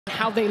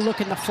how they look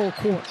in the full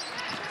court.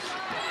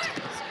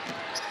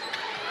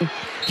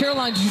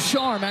 Caroline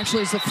Ducharme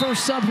actually is the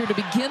first sub here to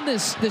begin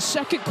this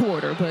second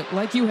quarter, but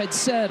like you had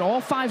said,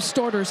 all 5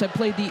 starters have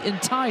played the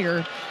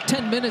entire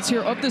 10 minutes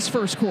here of this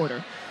first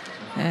quarter.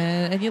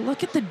 And you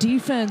look at the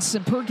defense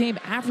and per game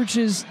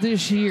averages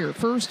this year,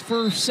 first,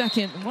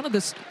 second,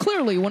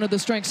 clearly one of the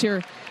strengths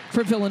here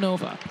for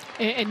Villanova.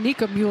 And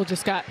Nika Muhl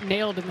just got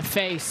nailed in the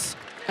face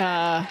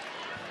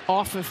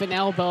off of an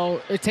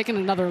elbow. Taking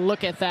another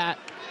look at that.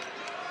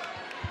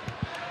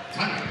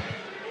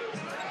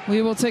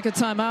 We will take a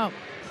timeout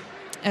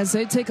as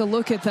they take a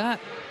look at that.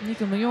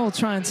 Nika Muhl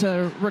trying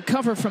to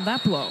recover from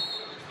that blow.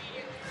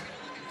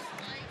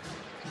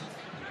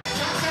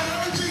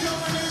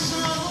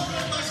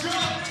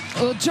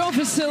 Well, Joe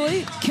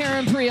Vasili,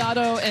 Karen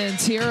Priato, and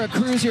Tierra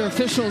Cruz, your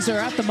officials, are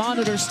at the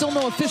monitor. Still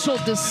no official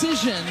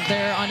decision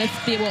there on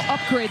if they will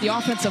upgrade the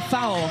offensive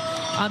foul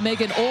on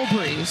Megan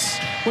Olbrys.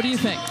 What do you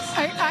think?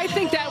 I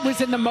think that was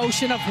in the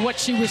motion of what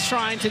she was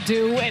trying to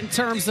do in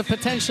terms of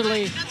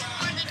potentially.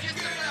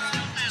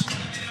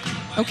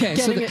 Okay,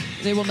 so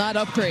they will not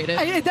upgrade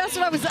it. That's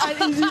what I was.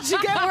 Did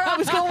you get where I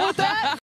was going with that?